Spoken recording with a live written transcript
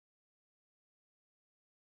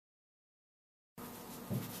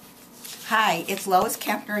Hi, it's Lois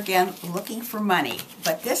Kempner again, looking for money,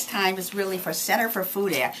 but this time is really for Center for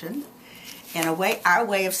Food Action, and our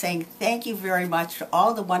way of saying thank you very much to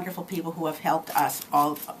all the wonderful people who have helped us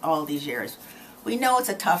all these years. We know it's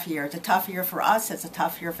a tough year. It's a tough year for us. It's a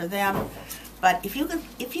tough year for them. But if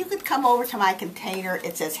you could come over to my container,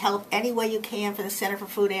 it says help any way you can for the Center for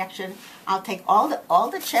Food Action. I'll take all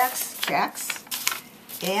the checks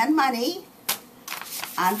and money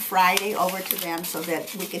on Friday over to them so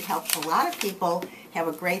that we can help a lot of people have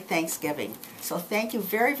a great Thanksgiving. So thank you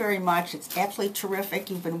very, very much. It's absolutely terrific.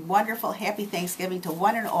 You've been wonderful. Happy Thanksgiving to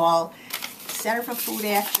one and all. Center for Food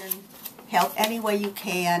Action, help any way you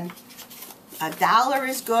can. $1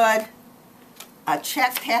 is good. A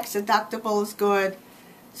check tax deductible is good.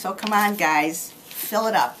 So come on, guys. Fill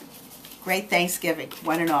it up. Great Thanksgiving,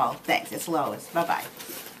 one and all. Thanks. It's Lois. Bye-bye.